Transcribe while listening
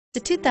The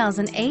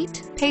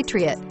 2008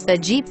 Patriot. The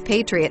Jeep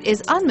Patriot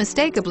is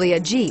unmistakably a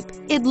Jeep.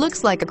 It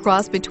looks like a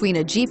cross between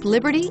a Jeep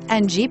Liberty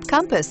and Jeep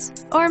Compass,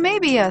 or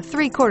maybe a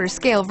 3/4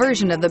 scale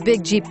version of the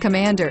big Jeep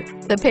Commander.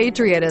 The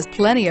Patriot has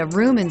plenty of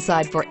room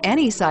inside for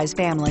any size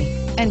family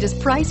and is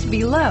priced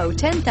below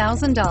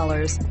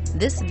 $10,000.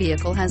 This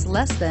vehicle has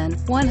less than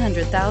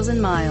 100,000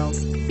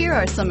 miles. Here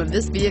are some of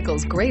this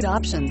vehicle's great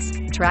options: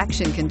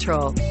 traction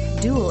control,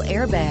 dual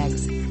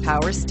airbags,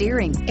 power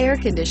steering, air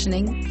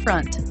conditioning,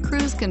 front,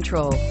 cruise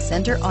control,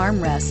 center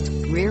armrest,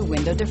 rear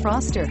window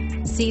defroster,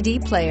 CD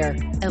player,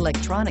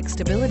 electronic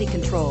stability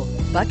control,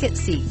 bucket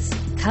seats.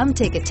 Come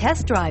take a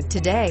test drive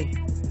today.